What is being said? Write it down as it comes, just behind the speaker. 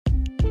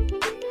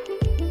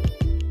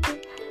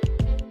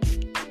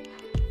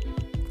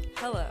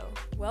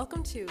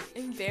Welcome to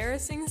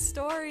Embarrassing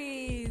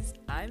Stories.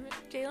 I'm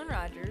Jalen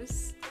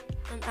Rogers.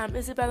 And I'm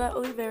Isabella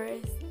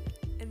Olivares.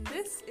 And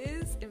this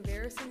is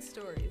Embarrassing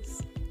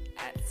Stories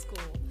at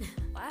school.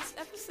 Last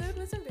episode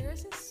was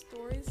Embarrassing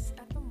Stories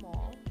at the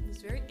mall. It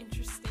was very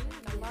interesting.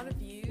 Got a lot of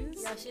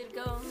views. Y'all should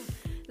go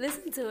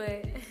listen to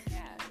it.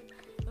 Yeah,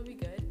 it'll be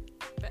good.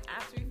 But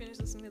after we finish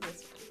listening to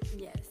this one.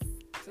 Yes.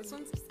 So this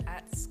one's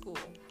at school.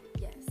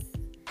 Yes.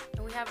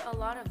 And we have a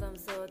lot of them,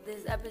 so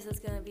this episode's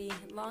going to be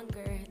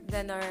longer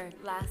than our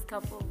last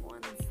couple of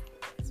ones.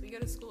 So we go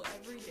to school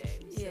every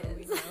day, so yes.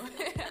 we know.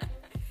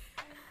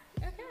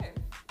 Okay.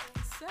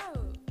 So,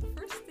 the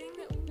first thing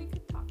that we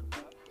could talk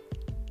about,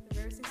 the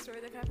embarrassing story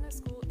that happened at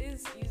school,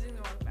 is using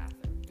the wrong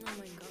bathroom. Oh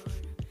my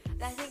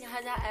god.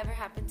 Has that ever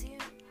happened to you?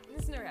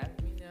 This never happened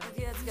to me, no.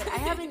 Okay, that's good. I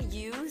haven't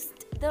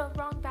used the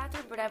wrong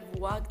bathroom, but I've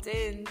walked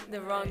in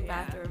the wrong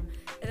bathroom.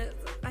 And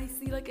I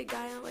see like a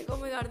guy, and I'm like, oh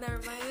my god, never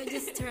mind. I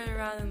just turn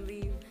around and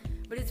leave.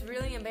 But it's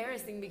really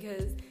embarrassing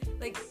because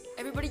like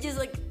everybody just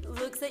like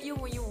looks at you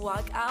when you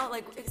walk out,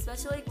 like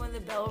especially like when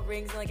the bell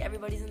rings and like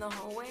everybody's in the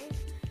hallway.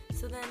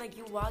 So then like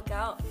you walk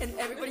out and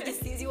everybody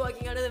just sees you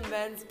walking out of the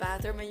men's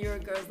bathroom and you're a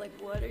girl's like,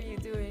 what are you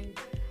doing?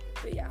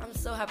 But yeah, I'm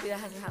so happy that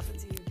hasn't happened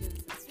to you because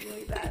it's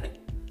really bad.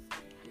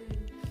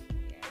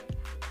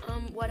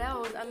 What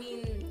else? I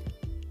mean,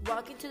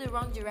 walking to the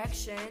wrong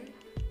direction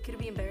could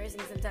be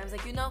embarrassing sometimes.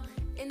 Like, you know,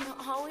 in the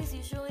hallways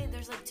usually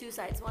there's like two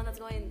sides. One that's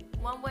going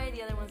one way,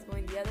 the other one's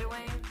going the other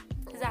way.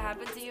 Does that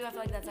happen to you? I feel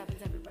like that's happened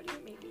to everybody,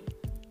 maybe.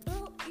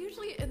 Well,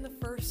 usually in the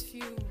first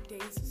few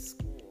days of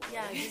school.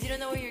 Yeah, because you don't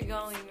know where you're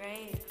going,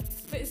 right?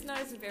 But it's not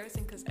as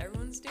embarrassing because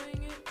everyone's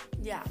doing it.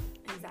 Yeah,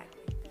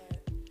 exactly.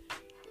 But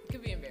it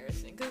could be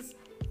embarrassing because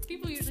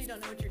people usually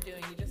don't know what you're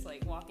doing. You just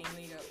like walking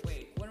and you go,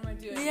 wait, what am I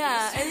doing?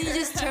 Yeah, and you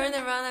just turn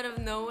around out of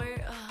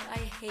nowhere. Oh, I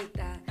hate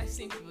that. I've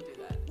seen people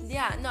do that.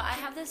 Yeah, no, I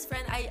have this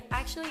friend. I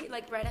actually,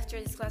 like, right after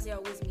this class, I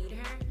always meet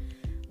her.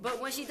 But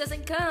when she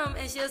doesn't come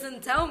and she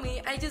doesn't tell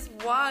me, I just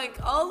walk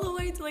all the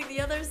way to, like, the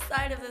other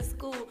side of the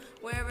school,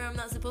 wherever I'm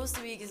not supposed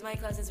to be, because my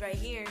class is right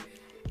here.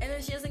 And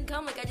then she doesn't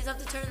come. Like, I just have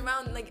to turn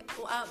around, like,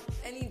 out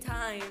any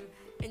time.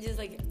 And just,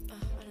 like,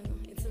 I don't know.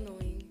 It's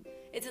annoying.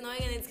 It's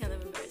annoying and it's kind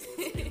of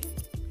embarrassing.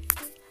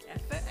 Yeah,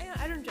 but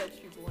I don't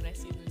judge people when I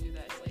see them do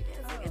that. It's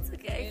like, it's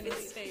okay. Made a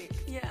mistake.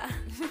 Yeah.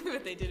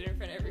 But they did it in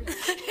front of everyone.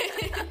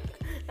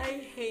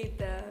 I hate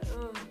that.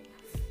 Oh.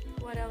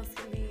 What else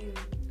can be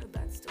a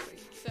bad story?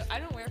 So I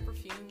don't wear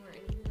perfume or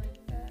anything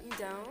like that. You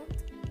don't?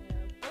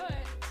 Yeah,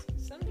 but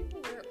some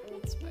people wear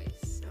Old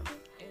Spice. Oh.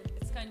 And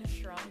it's kind of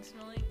strong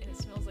smelling, and it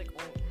smells like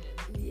old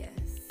men.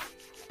 Yes.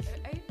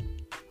 I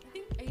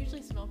think I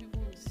usually smell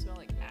people who smell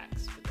like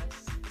Axe, but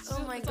that's...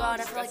 Oh my god,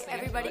 I feel like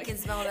everybody can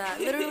smell that.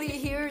 Literally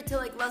here to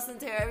like Lesson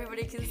Terre,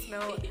 everybody can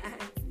smell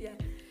Axe. Yeah.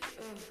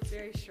 It's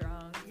very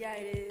strong. Yeah,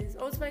 it is.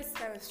 Old Spice is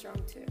kind of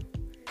strong too.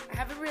 I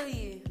haven't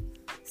really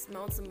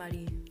smelled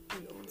somebody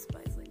with Old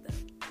Spice like that.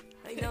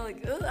 Like, no,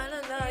 like, I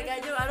don't know. Like,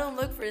 I don't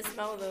look for a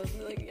smell though.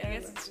 So, like, I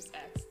guess it's just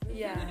Axe.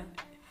 Yeah.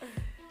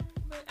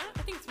 But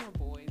I think it's more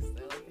boys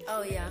though. Like,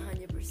 oh yeah,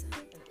 100%.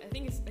 I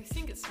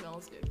think it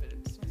smells good, but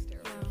it smells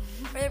terrible.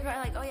 Yeah. Or they're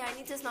probably like, oh yeah, I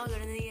need to smell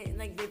good, and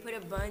then they put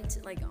a bunch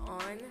like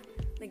on,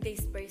 like they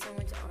spray so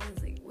much on,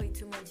 it's like way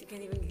too much. You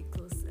can't even get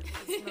close to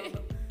it. Smell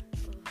them.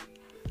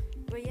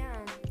 But yeah,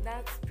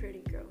 that's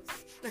pretty gross.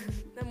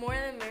 The more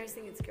than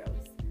embarrassing, it's gross.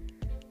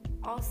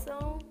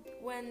 Also,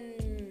 when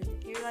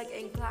you're like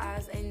in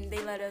class and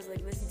they let us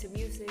like listen to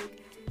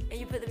music and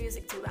you put the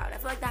music too loud. I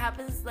feel like that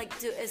happens like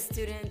to a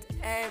student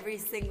every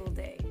single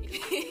day.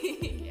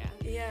 Yeah.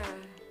 Yeah.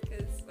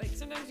 Because like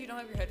sometimes you don't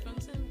have your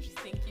headphones in, but you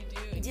think you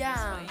do. And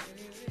Yeah. you just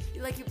play your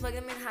music. Like you plug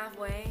them in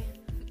halfway.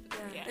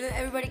 Yeah. And then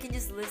everybody can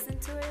just listen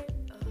to it.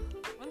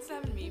 Once that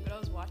happened to me, but I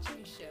was watching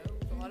a show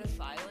with a lot of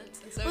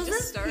violence, and so Was it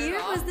just this started here?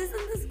 off. Was this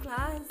in this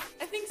class?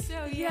 I think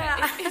so. Yeah.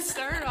 Yeah. It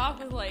started off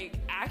with like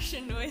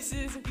action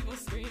noises and people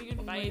screaming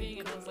and fighting,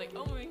 and I was like,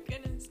 oh my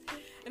goodness,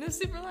 and it was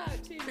super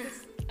loud too.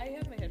 'Cause I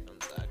have my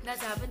headphones stuck.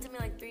 That's happened to me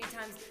like 3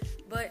 times.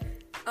 But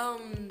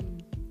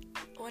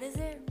what is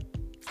it?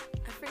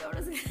 I forgot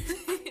what it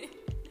is.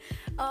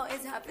 Oh,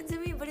 it's happened to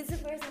me, but it's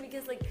embarrassing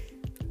because like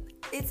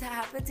it's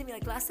happened to me.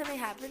 Like last time it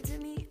happened to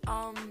me,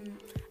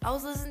 I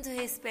was listening to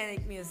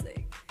Hispanic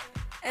music.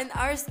 And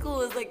our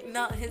school is like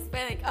not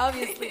Hispanic,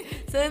 obviously.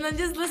 So then I'm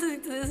just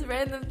listening to this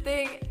random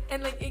thing,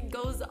 and like it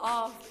goes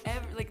off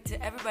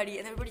to everybody,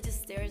 and everybody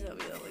just stares at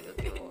me. I'm like,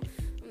 okay, well,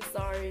 I'm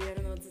sorry, I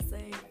don't know what to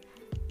say.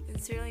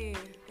 It's really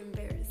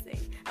embarrassing.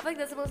 I feel like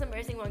that's the most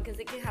embarrassing one because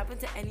it can happen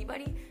to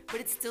anybody, but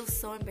it's still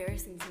so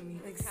embarrassing to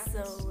me. Like so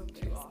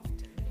embarrassing. Too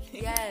often.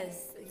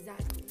 Yes,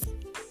 exactly.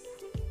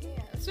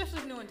 Yeah, especially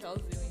if no one tells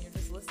you and you're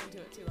just listening to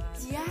it too loud.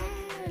 Yes.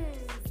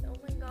 Oh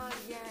my god,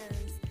 yes.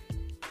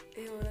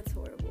 Ew, that's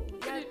horrible.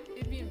 Yeah.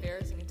 It'd be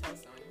embarrassing to tell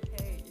someone,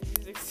 hey, your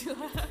music's too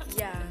loud.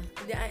 Yeah,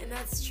 and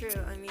that's true.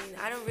 I mean,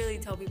 I don't really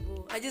tell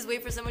people. I just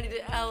wait for somebody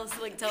else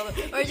to like tell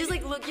them, or just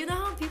like look. You know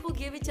how people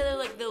give each other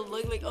like the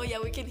look, like, oh yeah,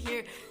 we can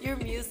hear your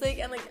music,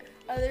 and like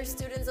other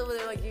students over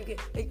there, like you get,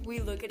 like we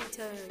look at each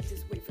other and like,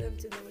 just wait for them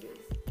to know what it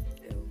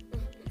is.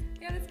 Ew.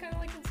 Yeah, it's kind of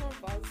like when someone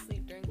falls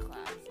asleep during class.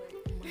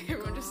 Like,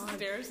 everyone just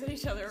stares at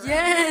each other around.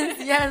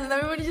 Yes, and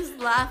everybody just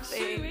laughing.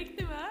 Should we wake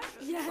them up?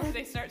 Yeah. Or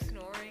they start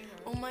snoring.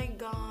 Or... Oh my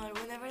god,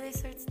 whenever they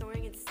start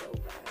snoring, it's so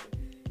bad.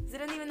 They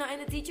don't even know, and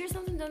the teachers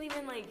sometimes don't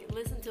even, like,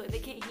 listen to it. They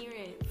can't hear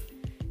it.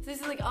 So it's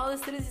just, like, all the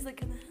students just,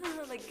 like,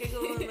 like,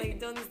 giggle and, like,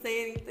 don't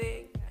say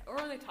anything. Or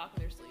when they talk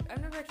in their sleep.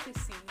 I've never actually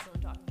seen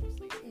someone talk in their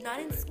sleep.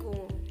 Not in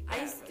school. I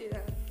used to do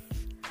that.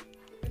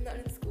 But not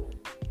in school.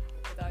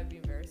 I thought it'd be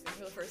embarrassing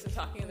for the person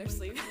talking in their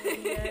sleep.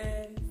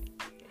 Yes.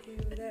 Ew,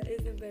 that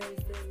is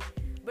embarrassing.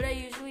 But I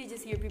usually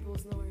just hear people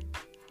snore.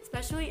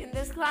 Especially in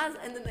this class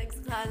and the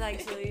next class,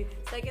 actually.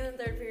 Second and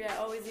third period, I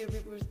always hear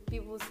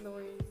people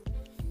snoring.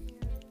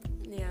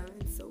 Yeah,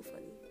 it's so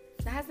funny.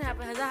 That hasn't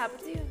happened. Has that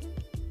happened to you?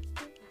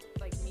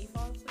 Like me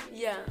falling asleep?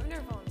 Yeah. I've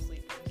never fallen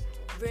asleep.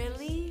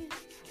 Really?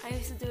 I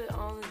used to do it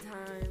all the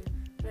time,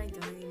 but I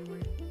don't anymore.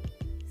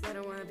 So I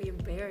don't want to be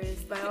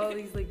embarrassed by all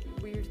these, like,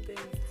 weird things.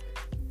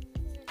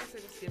 I guess I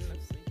just get enough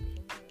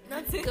sleep.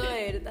 That's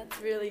good.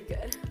 That's really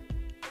good.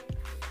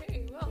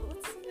 Okay, well,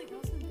 what's something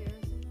else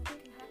embarrassing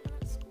that can happen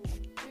at school?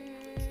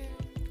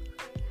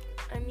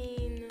 I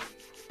mean,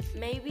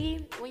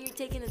 maybe when you're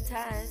taking a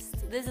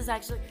test. This is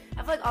actually,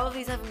 I feel like all of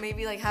these have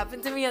maybe, like,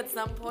 happened to me at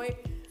some point.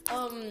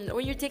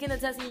 When you're taking a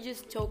test and you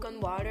just choke on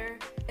water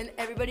and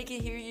everybody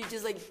can hear you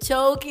just, like,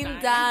 choking,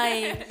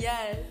 dying.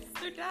 Yes.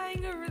 They're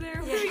dying over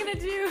there. What are we gonna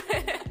do?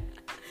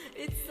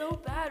 It's so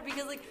bad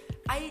because, like,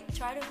 I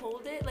try to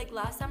hold it. Like,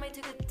 last time I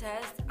took a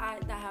test,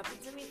 that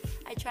happened to me.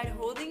 I tried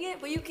holding it,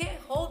 but you can't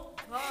hold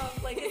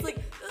puff. Like, it's like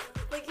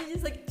you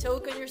just, like,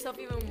 choke on yourself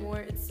even more.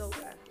 It's so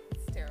bad.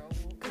 It's terrible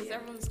because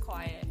everyone's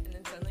quiet and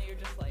then suddenly you're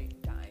just, like,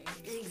 dying.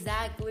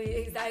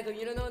 Exactly.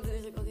 You don't know what to do.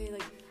 It's like, okay,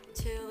 like,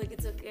 chill, like,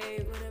 it's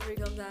okay, whatever,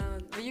 calm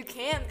down. But you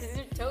can't because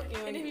you're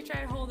choking. And if you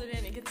try to hold it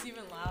in, it gets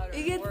even louder.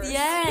 It gets, worse.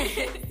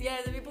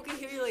 yes, and people can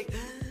hear you, like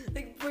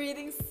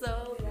breathing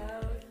so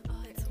loud. Oh,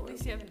 it's horrible. At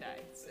least you haven't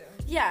died, so.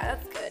 Yeah,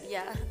 that's good,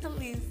 yeah, at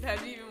least.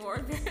 That'd be even more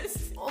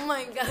embarrassing. Oh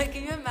my god,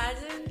 can you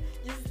imagine?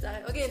 Just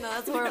die. Okay, no,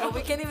 that's horrible. No,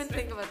 we can't even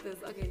think about this.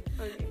 Okay.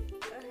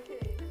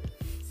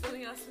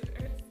 Something else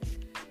embarrassing.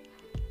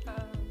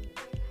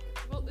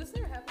 Well, this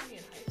never happened to me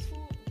in high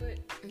school, but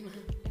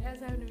it has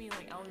happened to me in,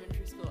 like,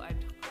 elementary school. I'd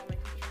call my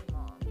teacher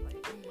mom.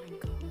 Like, Oh my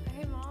god.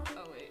 hey, mom.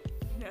 Oh, wait.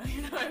 No,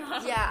 you're not my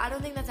mom. Yeah, I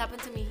don't think that's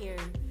happened to me here.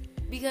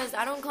 Because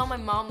I don't call my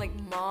mom, like,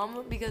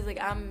 mom, because, like,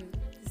 I'm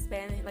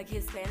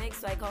Hispanic,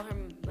 so I call her,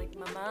 like,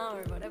 mama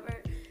or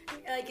whatever,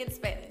 like, in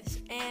Spanish.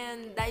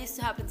 And that used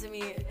to happen to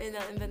me in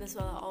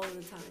Venezuela all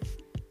the time.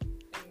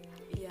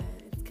 Yeah,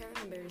 it's kind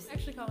of embarrassing. I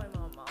actually call my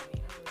mom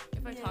mommy.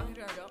 If I talk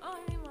to her, I go, oh,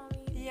 hey, mommy.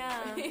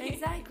 Yeah,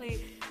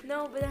 exactly.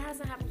 No, but that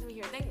hasn't happened to me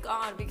here. Thank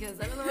God, because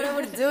I don't know what I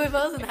would do if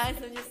I was in high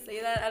school and just say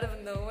that out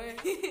of nowhere.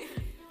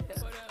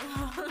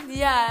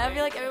 Yeah, I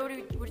feel like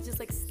everybody would just,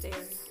 like, stare.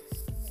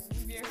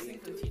 It'd be embarrassing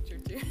for the teacher,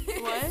 too.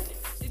 What?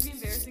 It'd be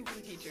embarrassing for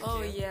the teacher, too.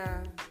 Oh,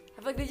 yeah.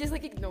 I feel like they just,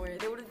 like, ignore it.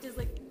 They would have just,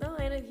 like, no,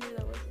 I didn't hear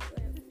that.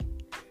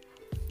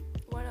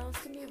 What else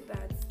can be a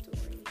bad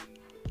story?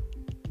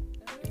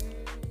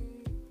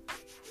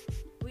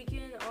 We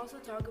can also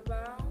talk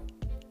about,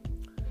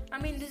 I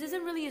mean, this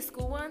isn't really a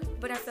school one,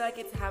 but I feel like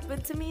it's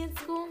happened to me in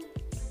school.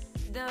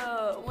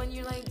 When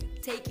you're,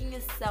 like, taking a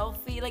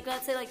selfie, like,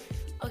 let's say, like,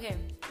 okay,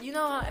 you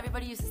know how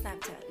everybody uses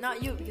Snapchat.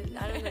 Not you, because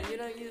I don't know, you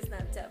don't use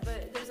Snapchat,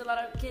 but there's a lot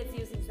of kids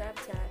using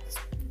Snapchat.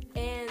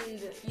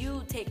 And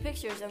you take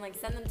pictures and, like,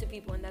 send them to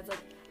people, and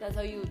that's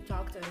how you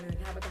talk to them and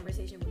have a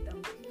conversation with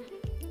them.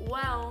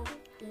 Well,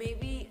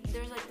 maybe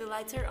there's, like, the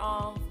lights are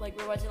off, like,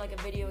 we're watching, like,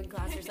 a video in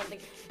class or something,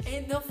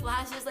 and the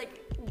flash just, like,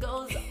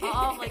 goes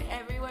off, like,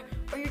 everywhere.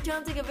 Or you're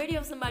trying to take a video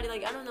of somebody,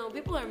 like, I don't know,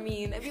 people are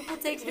mean, and people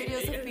take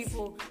videos of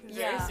people.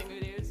 Embarrassing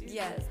videos.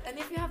 Yes, and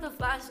if you have the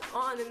flash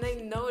on and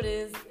they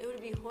notice, it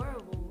would be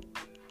horrible.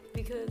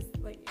 Because,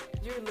 like,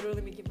 you're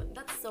literally making fun.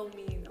 That's so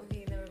mean.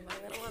 Okay, never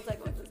mind. I don't want to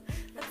talk about this.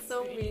 That's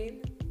so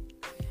mean.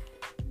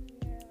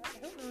 Yeah, I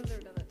don't know if they've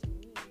ever done that to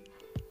me.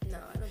 No,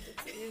 I don't think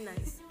so. You're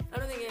nice. I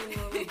don't think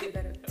anyone would do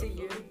that to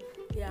you.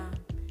 Yeah.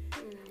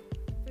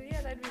 But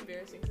yeah, that'd be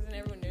embarrassing because then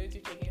everyone knows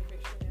you're taking a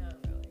picture.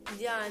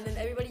 Yeah, and then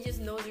everybody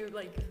just knows you're,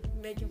 like,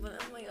 making fun.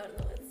 Oh my god,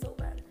 no, it's so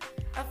bad.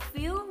 I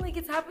feel like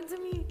it's happened to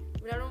me,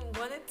 but I don't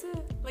want it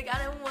to. Like,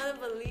 I don't want to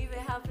believe it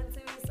happened to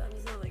me, so I'm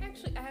just like.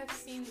 Actually, I have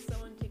seen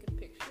someone take a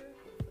picture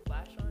with the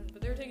flash on,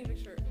 but they were taking a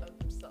picture of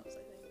themselves,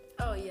 I think.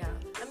 Oh yeah,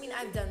 I mean,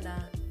 I've done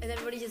that, and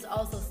everybody just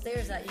also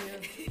stares at you.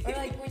 Or,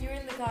 like, when you're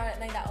in the car at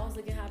night, that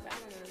also can happen. I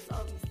don't know, it's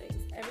all these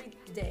things every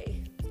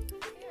day.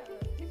 Yeah,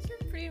 pictures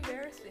are pretty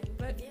embarrassing,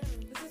 but Yeah.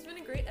 this has been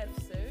a great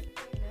episode.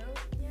 You know,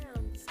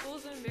 Yeah.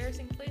 school's an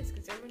embarrassing place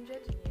because everyone's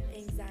judging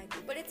you.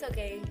 Exactly, but it's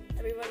okay.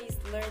 Everybody's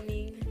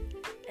learning,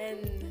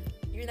 and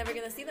you're never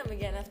gonna see them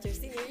again after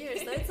senior year,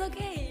 so it's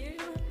okay.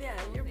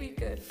 You'll be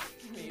good.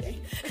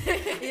 Maybe.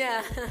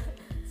 Yeah.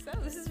 So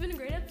this has been a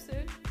great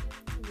episode.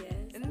 Yes.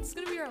 And this is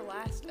going to be our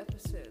last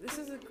episode. This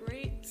is a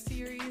great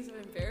series of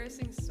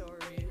embarrassing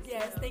stories. Yes, you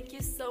know? thank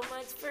you so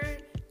much for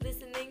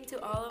listening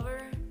to all of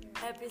our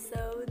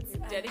episodes.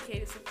 Your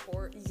dedicated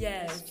support to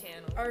Yes. this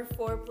channel. Our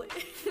foreplay.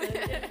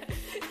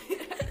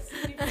 Yes.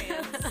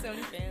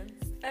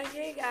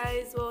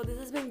 guys. Well, this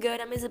has been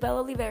good. I'm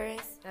Isabella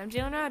Oliveras. I'm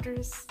Jalen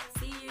Rogers.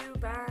 See you.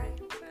 Bye.